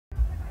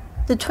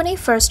The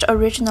 21st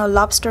original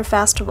Lobster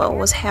Festival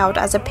was held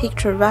at the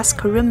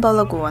picturesque Rainbow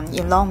Lagoon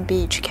in Long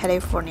Beach,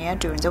 California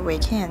during the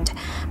weekend.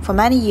 For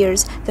many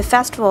years, the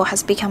festival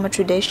has become a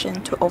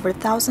tradition to over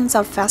thousands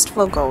of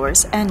festival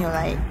goers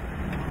annually.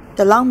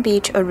 The Long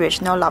Beach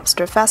Original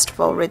Lobster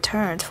Festival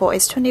returned for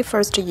its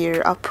 21st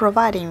year of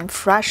providing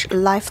fresh,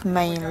 live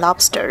Maine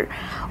lobster,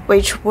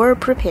 which were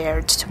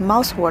prepared to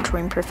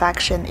mouth-watering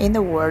perfection in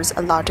the world's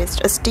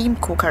largest steam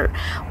cooker,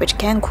 which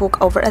can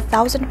cook over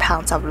 1,000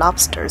 pounds of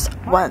lobsters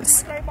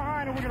once.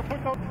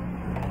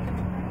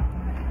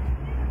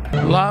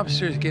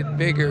 Lobsters get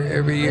bigger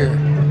every year.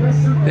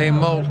 They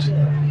molt.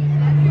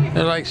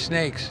 They're like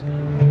snakes.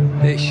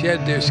 They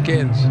shed their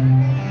skins,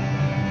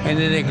 and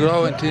then they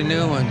grow into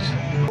new ones.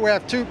 We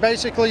have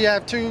basically you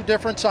have two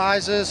different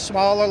sizes,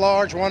 small or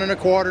large, 1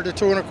 1/4 to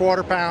 2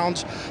 1/4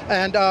 pounds,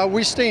 and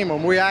we steam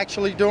them. We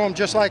actually do them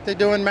just like they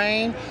do in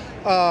Maine.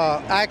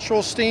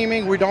 Actual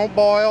steaming, we don't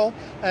boil,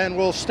 and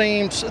we'll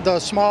steam the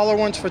smaller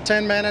ones for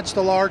 10 minutes,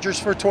 the largers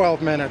for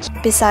 12 minutes.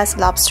 Besides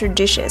lobster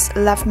dishes,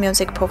 live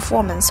music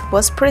performance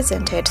was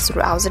presented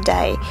throughout the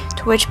day,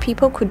 to which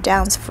people could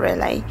dance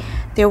freely.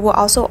 There were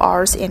also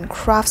arts and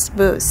crafts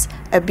booths,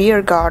 a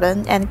beer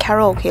garden, and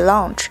karaoke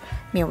lounge.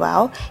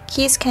 Meanwhile,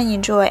 kids can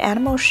enjoy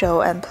animal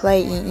show and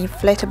play in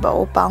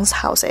inflatable bounce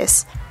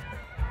houses.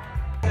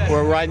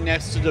 We're right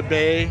next to the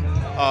bay.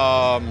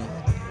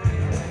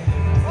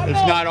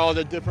 It's not all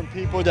the different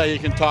people that you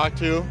can talk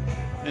to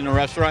in a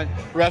restaurant.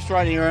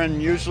 You're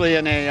usually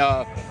in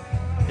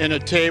a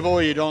table.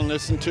 You don't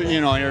listen to,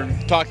 you're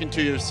talking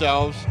to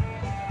yourselves.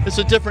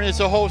 It's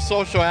a whole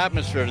social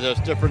atmosphere that's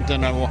different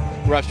than a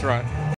restaurant.